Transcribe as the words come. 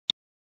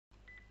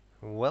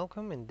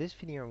Welcome. In this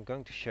video I'm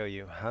going to show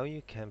you how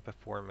you can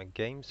perform a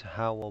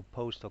Games-Howell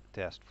post-hoc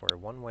test for a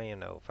one-way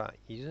ANOVA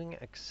using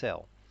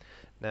Excel.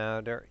 Now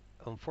there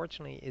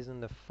unfortunately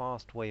isn't a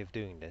fast way of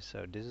doing this,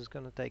 so this is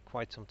going to take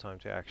quite some time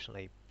to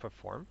actually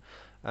perform.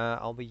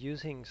 I'll be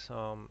using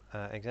some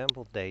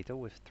example data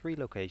with 3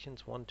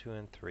 locations, 1, 2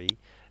 and 3,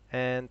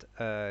 and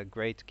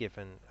grades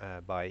given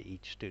by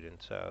each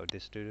student. So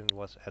this student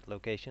was at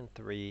location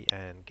 3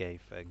 and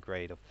gave a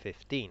grade of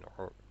 15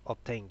 or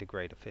obtained a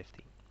grade of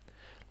 15.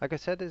 Like I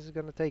said, this is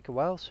going to take a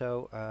while,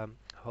 so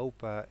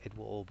hope it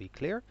will all be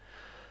clear.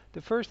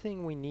 The first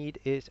thing we need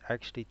is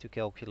actually to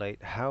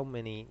calculate how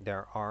many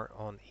there are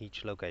on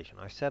each location.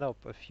 I set up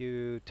a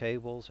few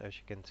tables, as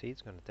you can see.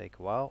 It's going to take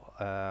a while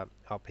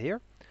up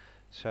here,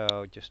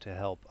 so just to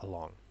help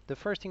along. The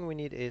first thing we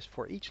need is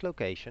for each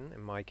location,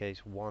 in my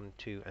case 1,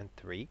 2 and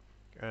 3,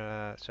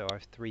 so I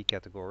have 3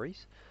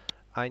 categories.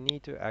 I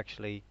need to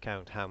actually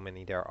count how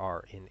many there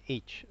are in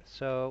each.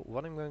 So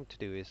what I'm going to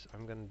do is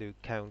I'm going to do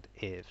count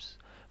ifs,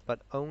 but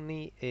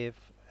only if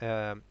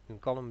in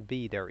column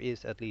B there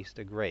is at least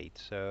a grade.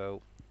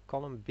 So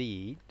column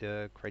B,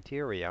 the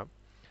criteria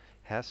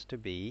has to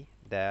be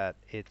that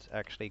it's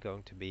actually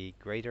going to be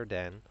greater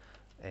than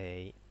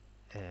a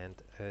and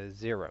a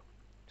 0.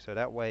 So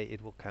that way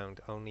it will count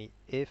only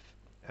if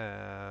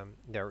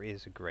there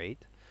is a grade.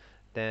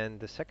 Then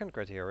the second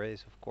criteria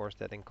is, of course,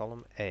 that in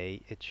column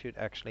A it should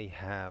actually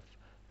have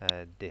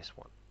this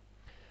one.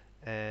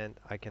 And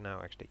I can now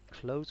actually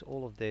close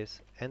all of this,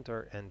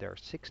 enter, and there are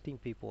 16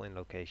 people in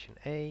location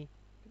A,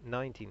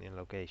 19 in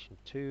location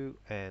 2,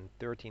 and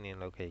 13 in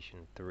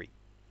location 3.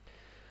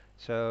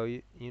 So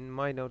you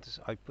might notice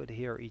I put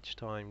here each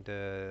time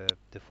the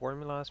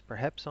formulas.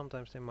 Perhaps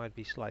sometimes they might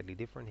be slightly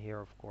different here.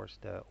 Of course,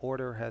 the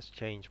order has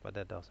changed, but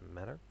that doesn't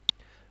matter.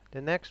 The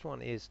next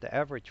one is the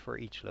average for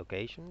each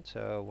location.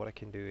 So what I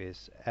can do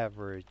is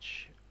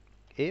average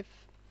if,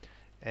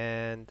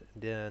 and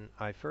then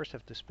I first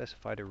have to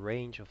specify the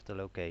range of the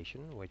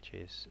location, which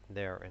is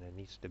there, and it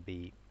needs to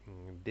be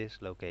this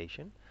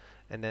location,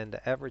 and then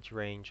the average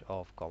range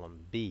of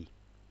column B.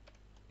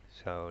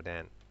 So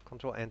then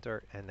Control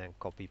Enter and then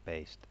copy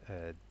paste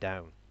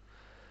down.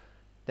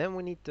 Then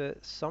we need the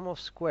sum of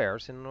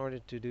squares. In order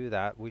to do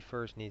that, we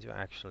first need to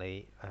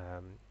actually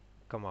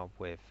come up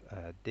with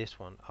this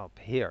one up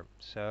here.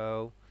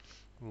 So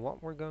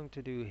what we're going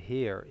to do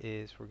here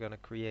is we're going to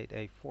create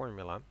a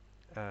formula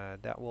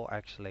that will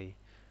actually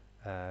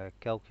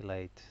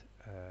calculate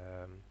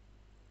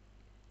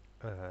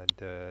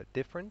the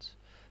difference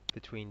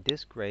between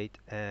this grade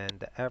and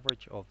the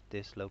average of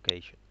this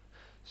location.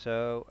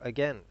 So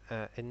again,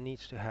 it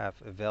needs to have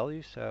a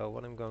value. So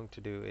what I'm going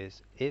to do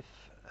is if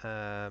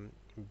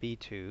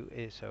B2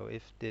 is, so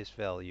if this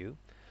value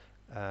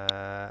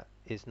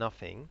is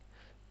nothing,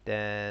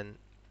 then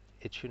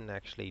it shouldn't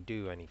actually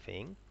do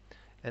anything.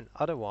 And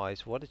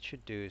otherwise, what it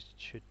should do is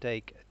it should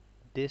take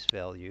this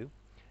value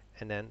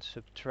and then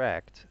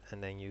subtract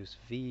and then use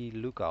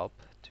VLOOKUP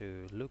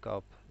to look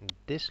up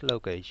this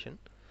location,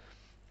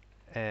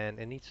 and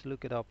it needs to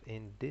look it up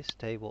in this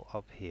table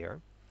up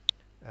here.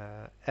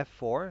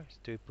 F4 is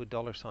to put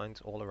dollar signs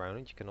all around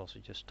it. You can also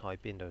just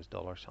type in those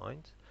dollar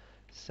signs.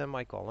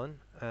 Semicolon,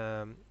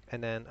 and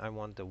then I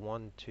want the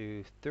 1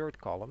 to 3rd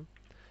column,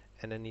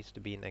 and it needs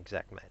to be an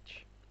exact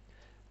match.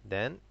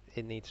 Then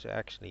it needs to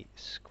actually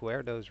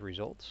square those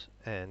results,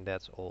 and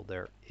that's all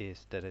there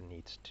is that it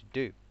needs to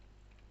do.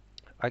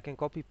 I can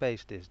copy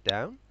paste this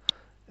down,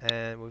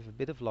 and with a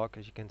bit of luck,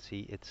 as you can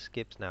see, it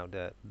skips now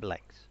the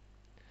blanks.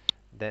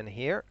 Then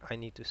here I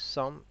need to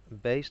sum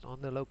based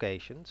on the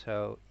location,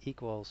 so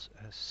equals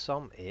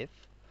sum if.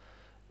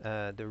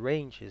 The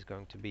range is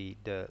going to be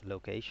the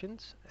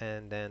locations,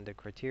 and then the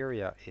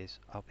criteria is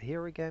up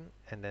here again,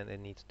 and then it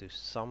needs to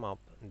sum up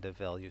the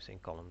values in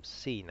column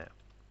C now.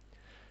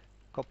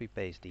 Copy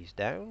paste these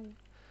down.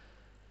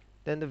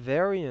 Then the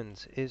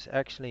variance is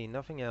actually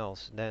nothing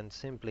else than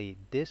simply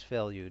this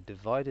value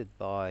divided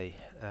by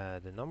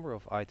the number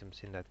of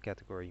items in that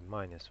category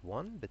minus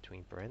 1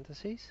 between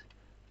parentheses.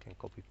 Can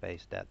copy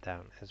paste that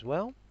down as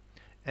well.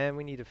 And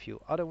we need a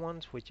few other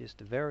ones, which is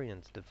the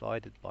variance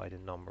divided by the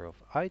number of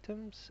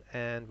items.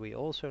 And we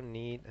also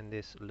need, and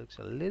this looks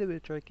a little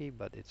bit tricky,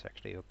 but it's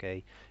actually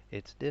okay,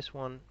 it's this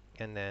one,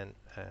 and then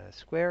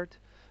squared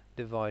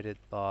divided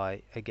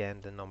by, again,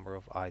 the number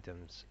of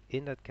items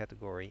in that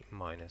category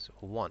minus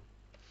 1.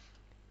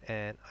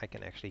 And I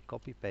can actually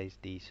copy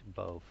paste these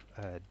both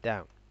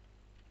down.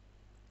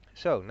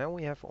 So now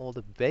we have all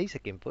the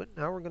basic input.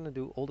 Now we're going to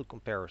do all the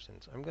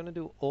comparisons. I'm going to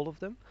do all of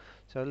them.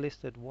 So I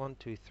listed 1,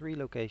 2, 3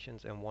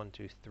 locations and 1,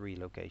 2, 3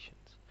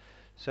 locations.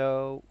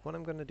 So what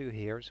I'm going to do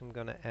here is I'm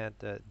going to add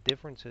the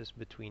differences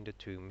between the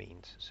two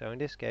means. So in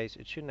this case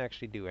it shouldn't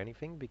actually do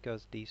anything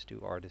because these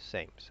two are the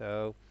same.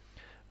 So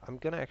I'm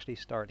going to actually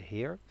start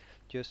here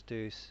just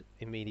to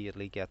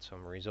immediately get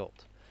some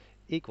result.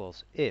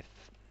 Equals if,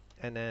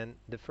 and then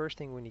the first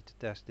thing we need to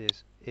test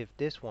is if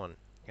this one,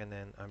 and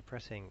then I'm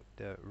pressing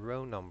the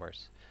row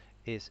numbers,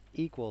 is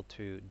equal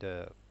to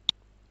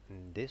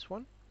this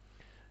one,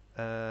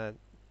 and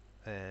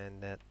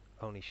that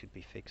only should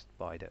be fixed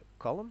by the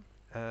column,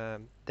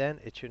 then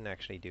it shouldn't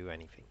actually do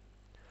anything.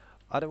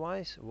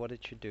 Otherwise, what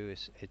it should do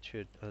is it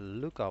should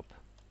look up,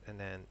 and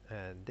then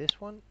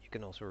this one, you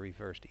can also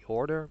reverse the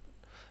order,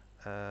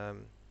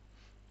 um,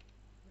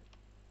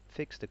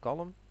 fix the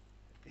column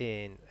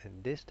in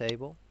this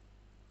table,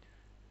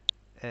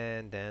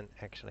 and then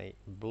actually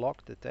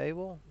block the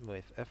table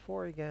with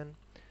F4 again.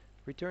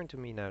 Return to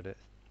me now the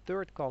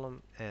third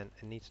column, and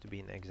it needs to be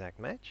an exact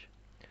match,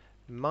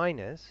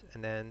 minus,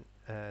 and then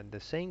the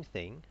same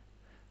thing,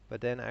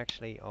 but then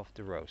actually of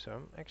the row. So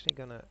I'm actually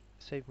gonna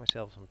save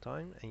myself some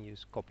time and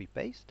use copy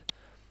paste,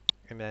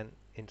 and then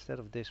instead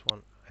of this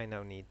one I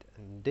now need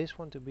this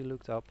one to be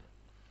looked up,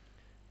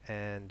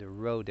 and the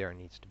row there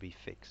needs to be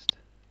fixed.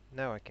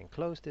 Now I can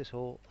close this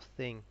whole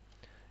thing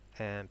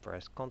and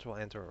press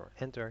Ctrl Enter or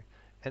Enter,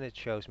 and it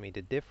shows me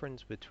the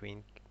difference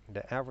between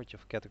the average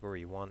of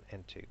category 1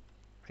 and 2.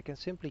 I can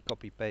simply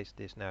copy paste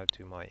this now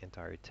to my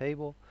entire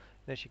table,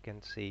 and as you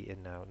can see, it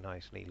now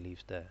nicely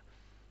leaves the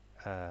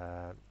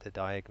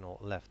diagonal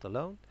left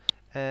alone,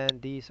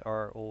 and these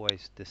are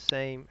always the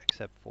same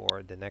except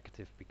for the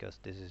negative, because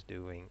this is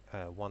doing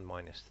 1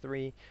 minus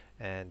 3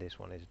 and this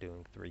one is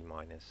doing 3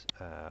 minus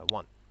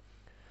 1.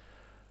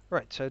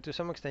 Right, so to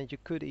some extent you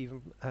could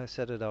even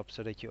set it up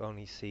so that you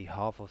only see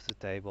half of the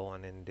table,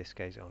 and in this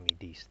case only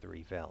these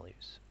three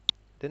values.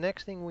 The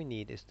next thing we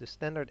need is the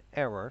standard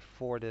error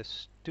for the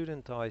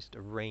studentized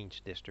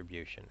range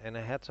distribution. And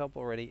a heads up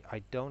already,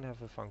 I don't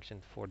have a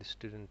function for the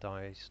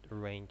studentized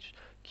range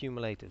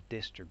cumulative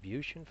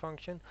distribution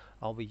function.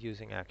 I'll be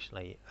using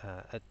actually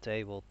a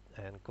table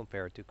and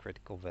compare it to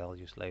critical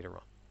values later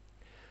on.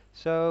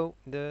 So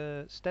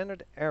the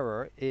standard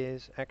error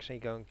is actually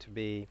going to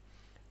be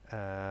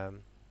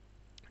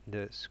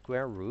the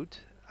square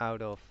root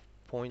out of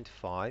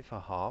 0.5, a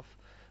half,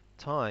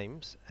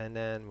 times, and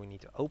then we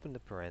need to open the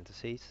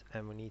parentheses,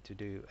 and we need to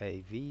do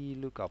a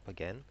VLOOKUP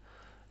again,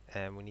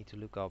 and we need to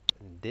look up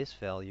this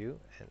value,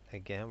 and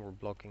again we're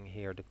blocking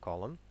here the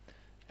column,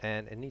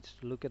 and it needs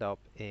to look it up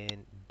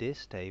in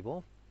this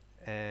table,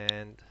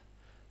 and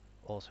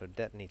also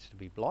that needs to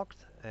be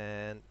blocked,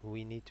 and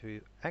we need to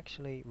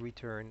actually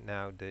return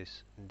now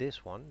this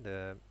one,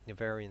 the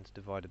variance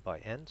divided by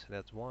n, so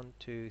that's 1,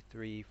 2,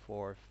 3,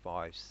 4,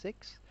 5,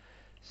 6,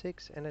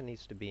 and it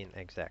needs to be an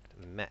exact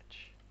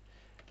match.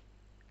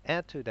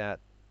 Add to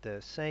that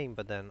the same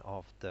but then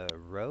of the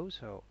row,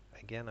 so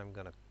again I'm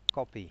gonna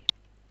copy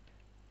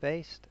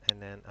paste,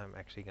 and then I'm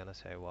actually gonna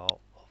say, well,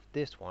 of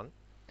this one,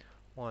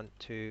 1,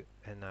 2,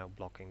 and now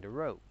blocking the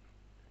row.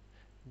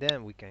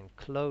 Then we can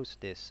close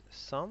this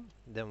sum,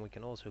 then we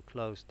can also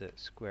close the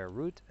square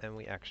root, and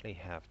we actually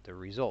have the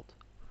result.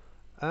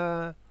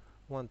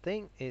 One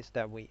thing is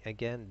that we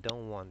again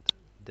don't want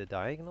the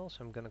diagonal,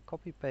 so I'm gonna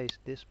copy paste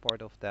this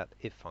part of that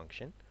if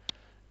function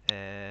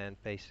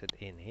and paste it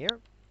in here,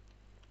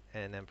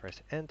 and then press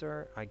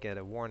enter. I get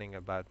a warning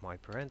about my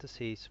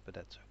parentheses, but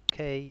that's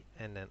okay,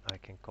 and then I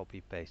can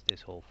copy paste this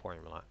whole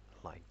formula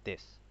like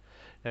this.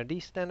 Now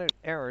these standard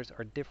errors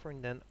are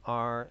different than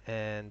R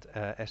and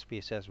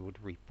SPSS would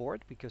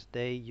report, because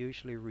they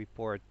usually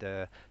report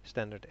the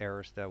standard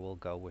errors that will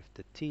go with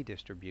the t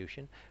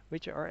distribution,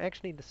 which are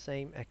actually the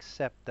same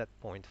except that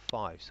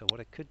 0.5. So what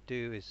I could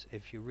do is,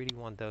 if you really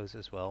want those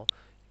as well,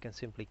 you can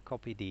simply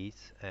copy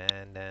these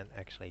and then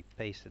actually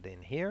paste it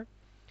in here,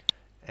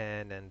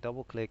 and then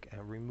double click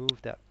and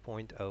remove that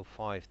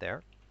 0.05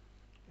 there,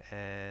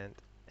 and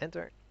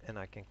enter, and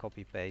I can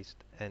copy paste,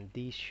 and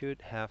these should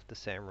have the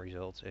same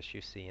results as you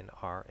see in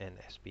R and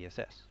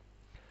SPSS.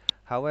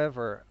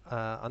 However,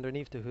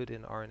 underneath the hood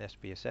in R and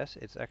SPSS,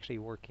 it's actually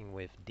working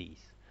with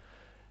these.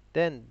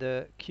 Then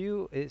the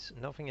Q is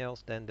nothing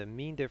else than the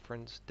mean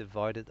difference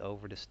divided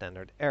over the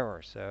standard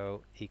error,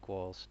 so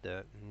equals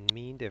the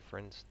mean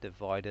difference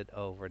divided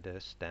over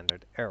the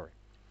standard error.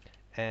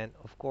 And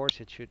of course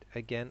it should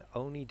again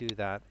only do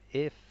that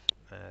if,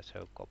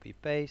 so copy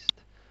paste,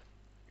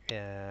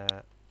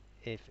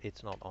 if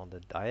it's not on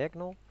the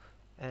diagonal,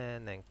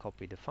 and then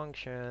copy the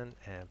function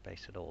and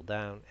paste it all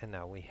down, and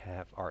now we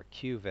have our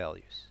Q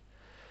values.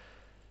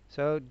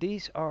 So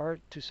these are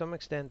to some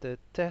extent the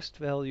test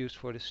values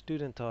for the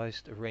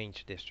studentized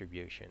range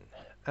distribution.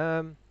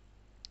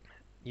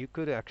 You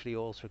could actually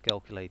also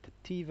calculate the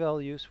t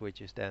values,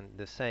 which is then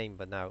the same,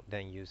 but now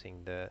then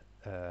using the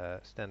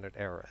standard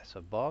error as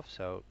above.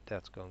 So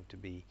that's going to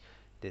be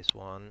this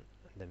one,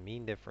 the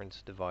mean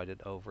difference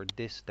divided over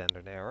this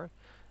standard error.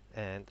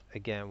 And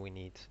again, we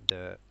need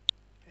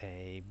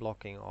a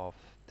blocking of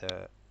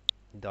the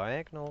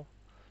diagonal,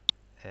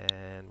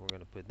 and we're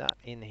going to put that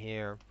in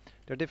here.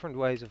 There are different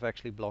ways of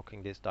actually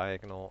blocking this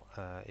diagonal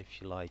if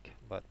you like,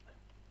 but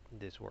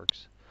this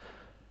works.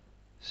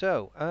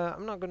 So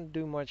I'm not going to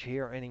do much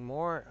here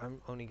anymore.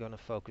 I'm only going to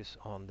focus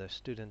on the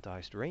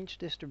studentized range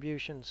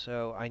distribution.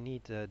 So I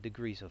need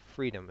degrees of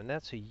freedom, and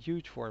that's a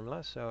huge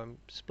formula. So I'm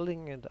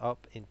splitting it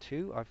up in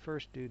two. I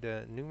first do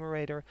the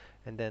numerator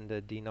and then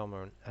the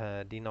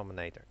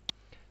denominator.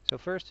 So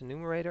first, the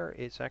numerator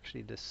is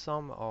actually the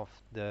sum of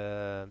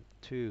the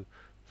two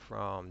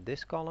from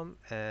this column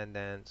and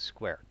then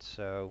squared.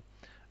 So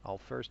I'll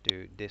first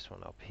do this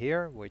one up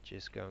here, which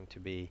is going to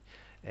be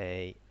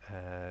a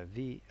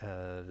v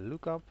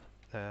lookup.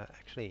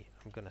 Actually,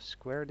 I'm going to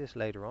square this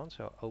later on,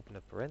 so open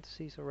a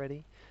parentheses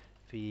already.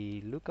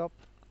 V lookup,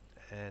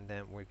 and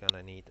then we're going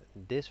to need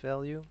this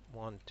value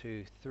 1,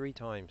 2, 3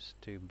 times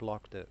to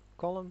block the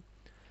column.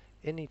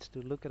 It needs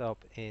to look it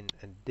up in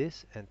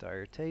this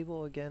entire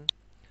table again.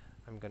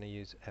 I'm going to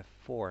use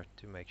F4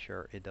 to make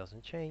sure it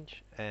doesn't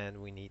change,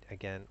 and we need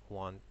again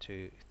 1,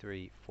 2,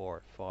 3,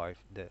 4, 5,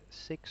 the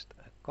 6th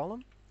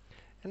column,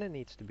 and it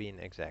needs to be an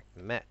exact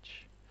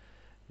match.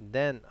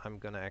 Then I'm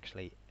going to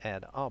actually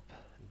add up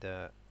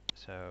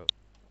so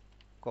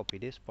copy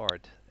this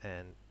part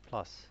and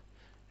plus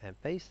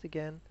and paste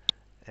again,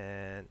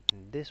 and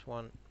this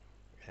one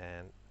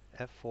and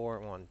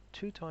F4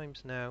 2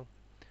 times now,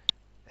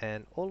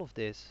 and all of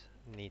this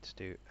needs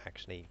to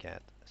actually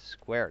get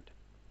squared.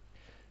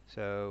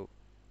 So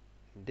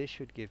this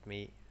should give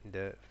me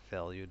the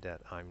value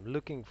that I'm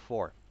looking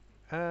for,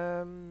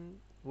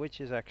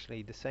 which is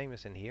actually the same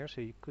as in here,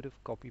 so you could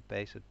have copy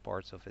pasted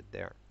parts of it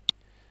there.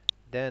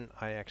 Then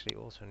I actually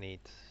also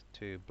need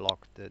to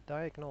block the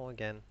diagonal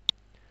again,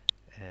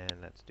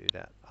 and let's do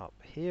that up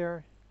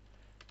here.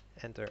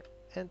 Enter,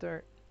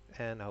 enter,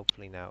 and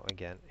hopefully now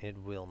again it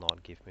will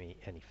not give me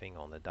anything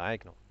on the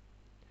diagonal.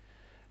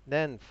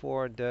 Then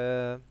for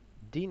the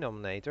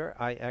denominator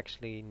I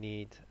actually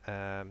need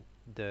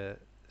the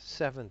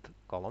 7th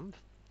column.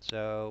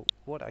 So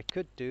what I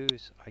could do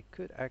is I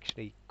could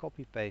actually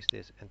copy paste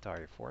this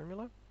entire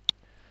formula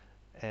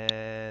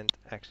and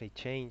actually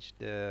change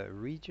the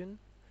region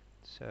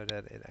so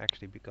that it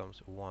actually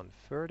becomes one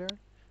further.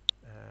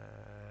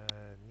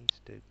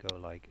 Needs to go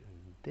like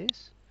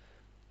this,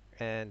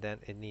 and then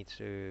it needs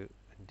to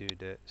do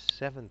the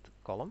 7th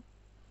column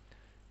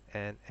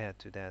and add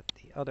to that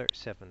the other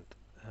 7th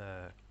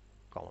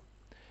column.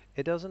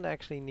 It doesn't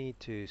actually need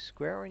to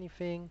square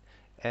anything,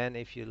 and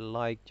if you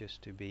like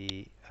just to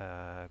be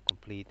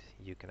complete,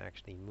 you can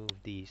actually move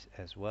these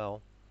as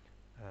well.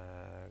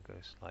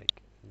 Goes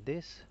like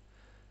this,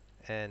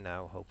 and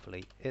now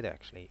hopefully it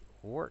actually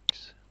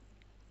works.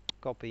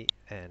 Copy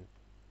and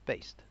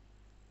paste.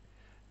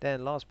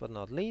 Then last but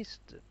not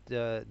least,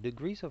 the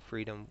degrees of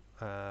freedom,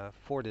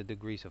 for the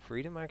degrees of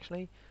freedom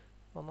actually,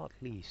 well, not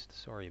least,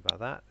 sorry about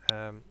that.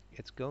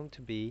 It's going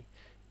to be,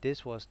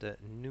 this was the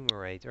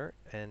numerator,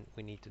 and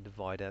we need to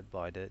divide that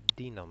by the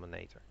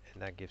denominator,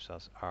 and that gives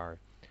us our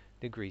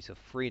degrees of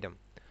freedom.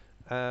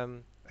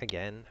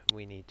 Again,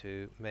 we need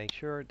to make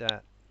sure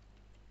that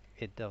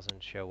it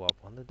doesn't show up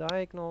on the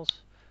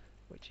diagonals,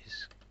 which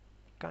is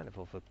kind of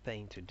a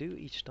pain to do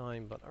each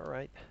time, but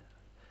alright.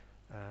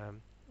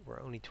 We're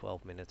only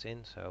 12 minutes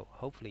in, so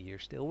hopefully you're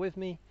still with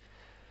me.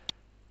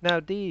 Now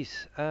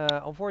these,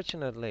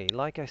 unfortunately,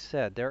 like I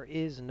said, there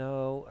is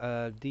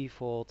no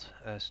default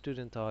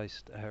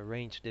studentized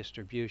range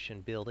distribution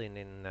built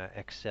in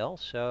Excel.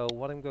 So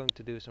what I'm going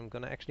to do is I'm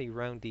going to actually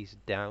round these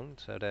down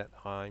so that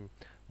I'm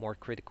more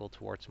critical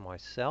towards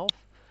myself.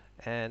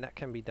 And that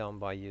can be done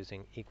by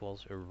using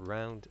equals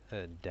round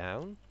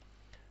down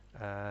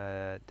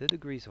the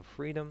degrees of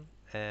freedom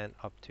and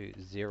up to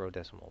 0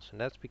 decimals. And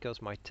that's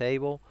because my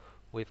table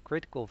with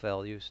critical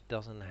values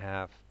doesn't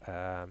have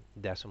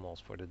decimals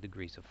for the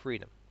degrees of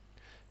freedom.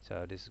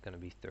 So this is going to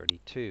be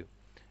 32.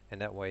 And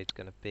that way it's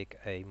going to pick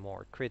a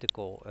more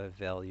critical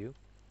value.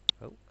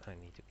 Oh, I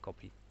need to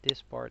copy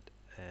this part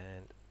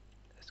and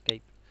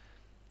escape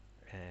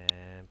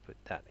and put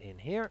that in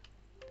here.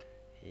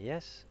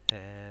 Yes,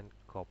 and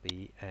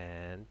copy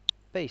and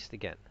paste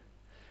again.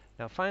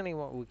 Now finally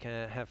what we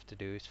can have to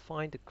do is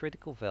find the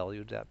critical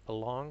value that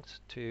belongs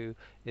to,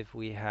 if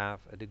we have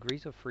a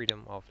degrees of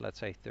freedom of, let's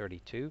say,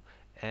 32,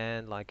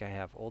 and like I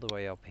have all the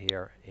way up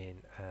here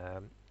in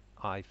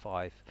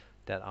I5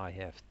 that I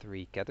have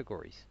 3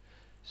 categories.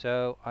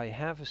 So I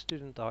have a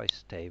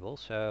studentized table,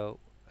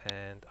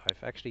 and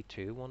I've actually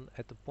 2, one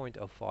at the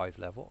 0.05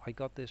 level. I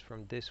got this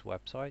from this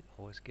website.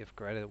 Always give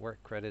credit where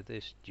credit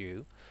is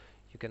due.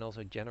 You can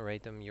also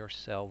generate them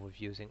yourself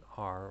with using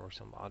R or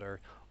some other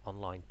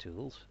online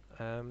tools.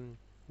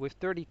 With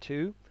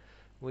 32,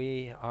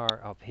 we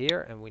are up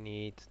here, and we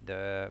need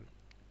the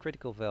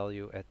critical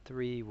value at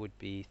 3 would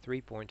be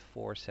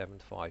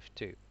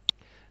 3.4752.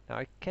 Now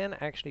I can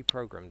actually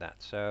program that,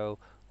 so,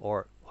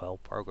 or, well,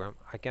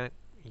 I can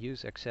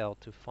use Excel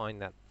to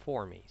find that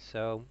for me.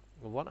 So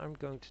what I'm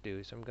going to do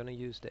is I'm going to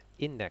use the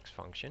index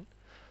function,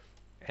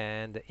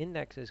 and the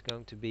index is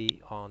going to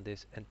be on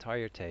this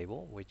entire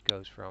table, which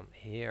goes from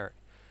here,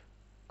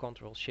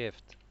 Control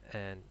Shift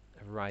and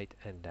right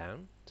and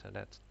down. So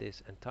that's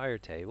this entire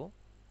table.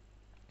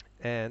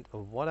 And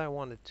what I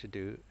wanted to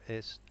do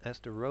is, as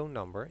the row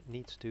number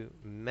needs to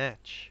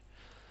match,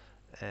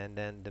 and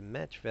then the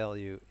match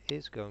value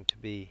is going to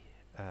be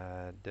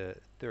the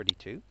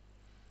 32,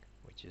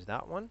 which is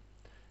that one.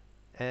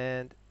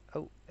 And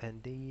oh,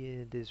 and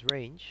this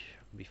range,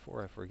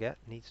 before I forget,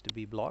 needs to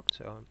be blocked,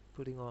 so I'm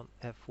putting on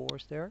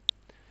F4s there.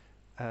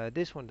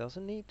 This one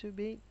doesn't need to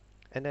be,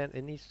 and then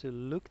it needs to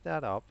look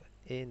that up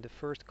in the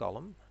first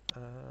column,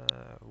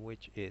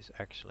 which is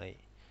actually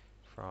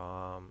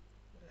from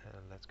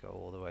And let's go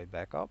all the way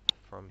back up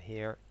from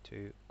here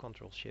to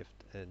Control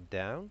Shift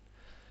down.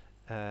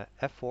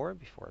 F4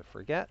 before I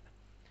forget.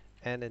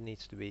 And it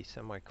needs to be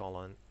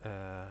semicolon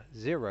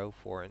 0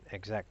 for an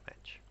exact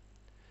match.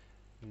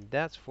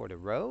 That's for the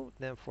row.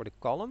 Then for the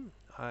column,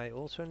 I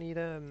also need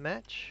a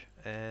match,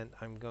 and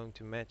I'm going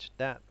to match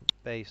that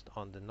based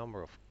on the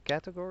number of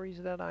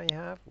categories that I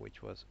have,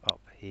 which was up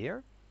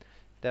here.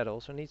 That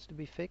also needs to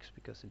be fixed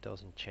because it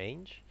doesn't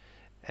change.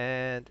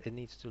 And it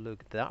needs to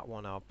look that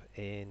one up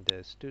in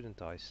the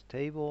studentized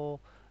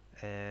table,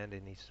 and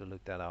it needs to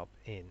look that up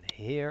in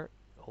here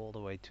all the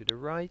way to the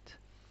right.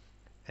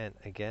 And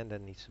again,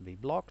 that needs to be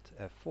blocked,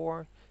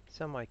 F4,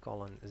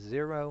 semicolon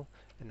 0,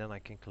 and then I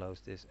can close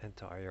this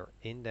entire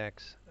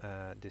index,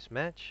 this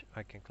match.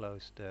 I can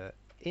close the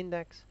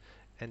index,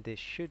 and this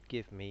should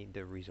give me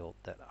the result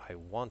that I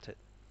wanted,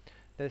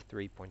 the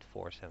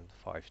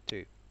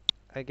 3.4752.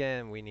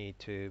 Again, we need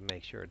to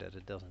make sure that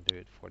it doesn't do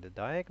it for the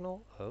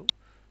diagonal. Oh,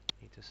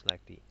 need to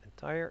select the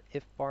entire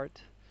if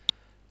part,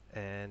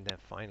 and then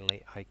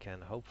finally I can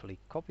hopefully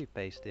copy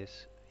paste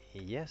this,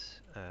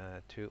 yes,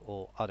 to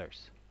all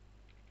others.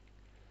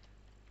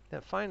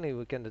 Then finally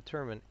we can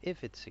determine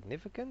if it's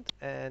significant,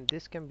 and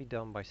this can be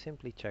done by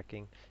simply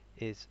checking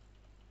is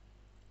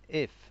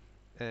if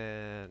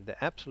the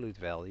absolute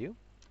value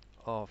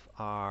of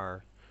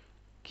our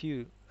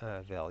Q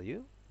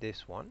value,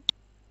 this one,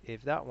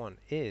 if that one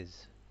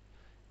is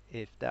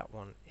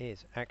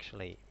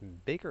actually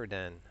bigger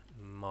than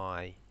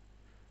my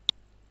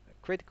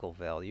critical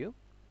value,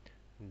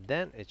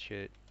 then it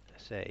should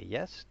say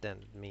yes, then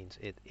it means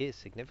it is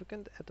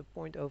significant at the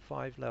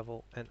 0.05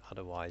 level, and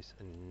otherwise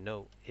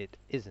no, it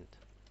isn't.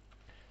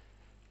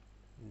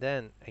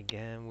 Then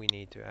again we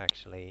need to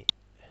actually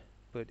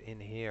put in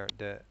here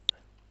the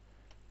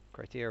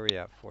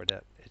criteria for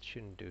that it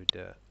shouldn't do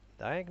the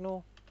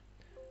diagonal.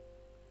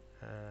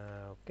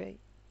 Okay,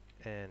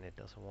 and it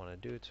doesn't want to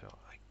do it, so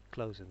I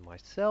close it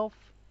myself.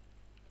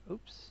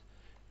 Oops,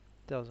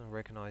 doesn't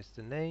recognize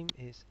the name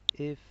is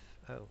if,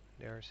 oh,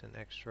 there's an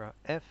extra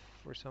F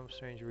for some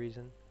strange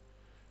reason.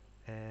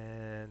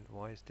 And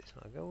why is this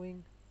not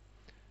going?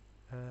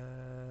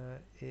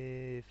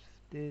 If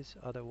this,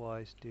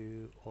 otherwise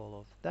do all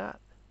of that.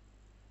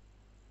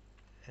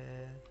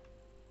 And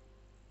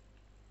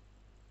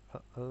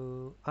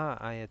uh-oh,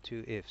 I had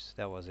two ifs,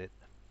 that was it.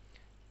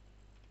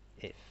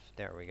 If,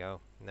 there we go,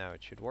 now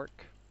it should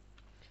work.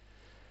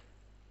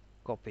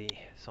 Copy,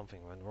 something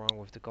went wrong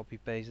with the copy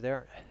paste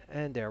there,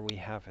 and there we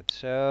have it.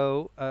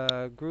 So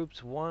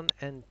groups 1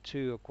 and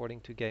 2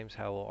 according to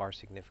Games-Howell are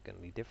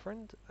significantly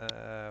different.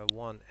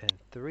 1 and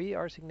 3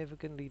 are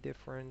significantly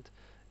different,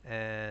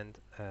 and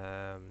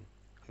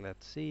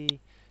let's see,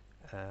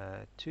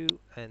 2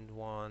 and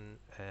 1,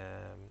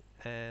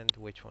 and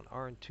which one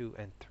aren't 2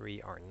 and 3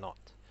 are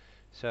not.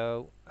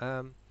 So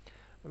I'm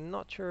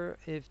not sure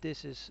if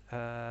this is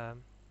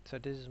so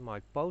this is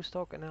my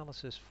post-hoc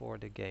analysis for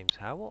the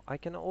Games-Howell. I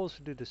can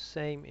also do the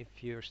same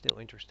if you're still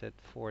interested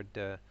for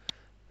the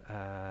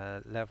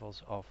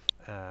levels of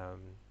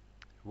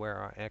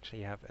where I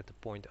actually have at the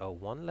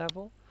 0.01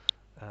 level.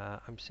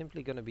 I'm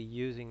simply going to be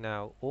using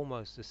now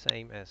almost the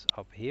same as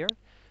up here,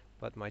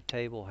 but my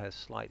table has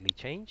slightly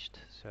changed.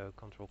 So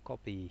Control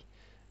copy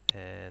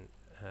and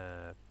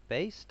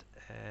paste,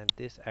 and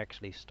this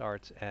actually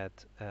starts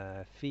at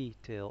V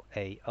till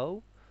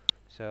AO.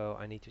 So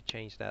I need to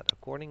change that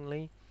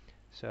accordingly.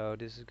 So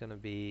this is going to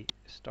be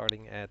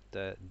starting at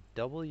the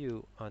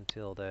W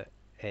until the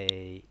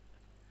AO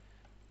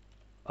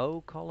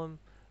column.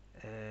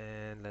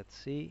 And let's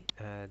see,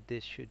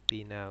 this should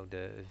be now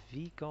the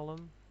V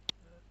column.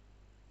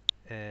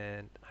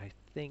 And I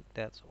think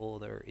that's all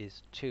there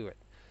is to it.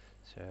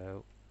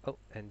 So, oh,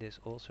 and this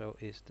also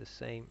is the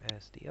same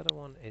as the other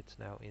one. It's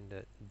now in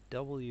the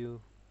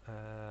W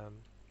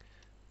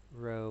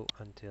row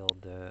until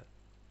the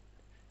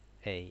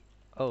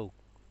AO.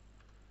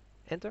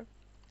 Enter.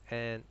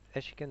 And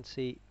as you can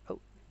see, oh,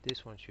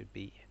 this one should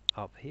be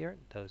up here.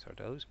 Those are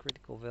those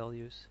critical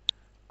values.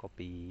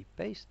 Copy,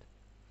 paste.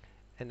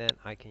 And then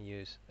I can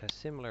use a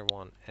similar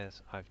one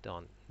as I've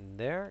done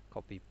there.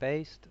 Copy,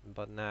 paste.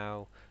 But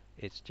now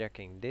it's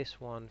checking this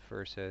one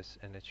versus,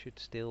 and it should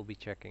still be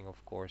checking,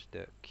 of course,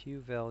 the Q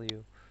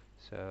value.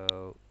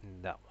 So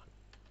that one.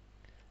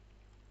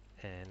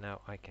 And now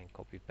I can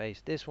copy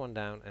paste this one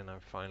down, and I'm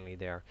finally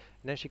there.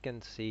 And as you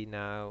can see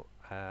now,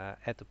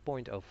 at the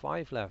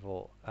 0.05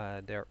 level,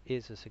 there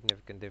is a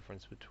significant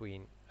difference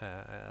between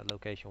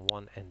location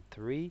 1 and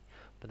 3,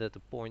 but at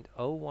the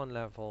 0.01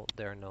 level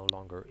there no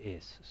longer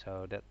is.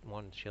 So that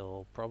one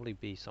shall probably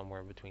be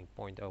somewhere between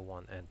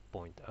 0.01 and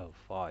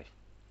 0.05.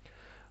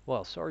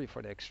 Well, sorry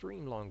for the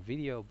extreme long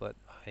video, but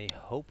I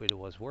hope it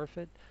was worth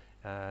it.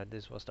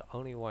 This was the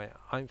only way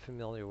I'm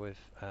familiar with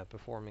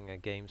performing a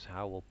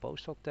Games-Howell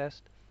post-hoc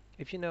test.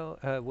 If you know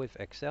with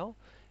Excel,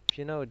 if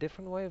you know a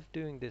different way of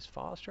doing this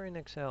faster in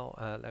Excel,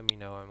 let me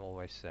know. I'm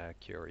always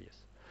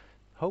curious.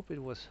 Hope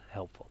it was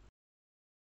helpful.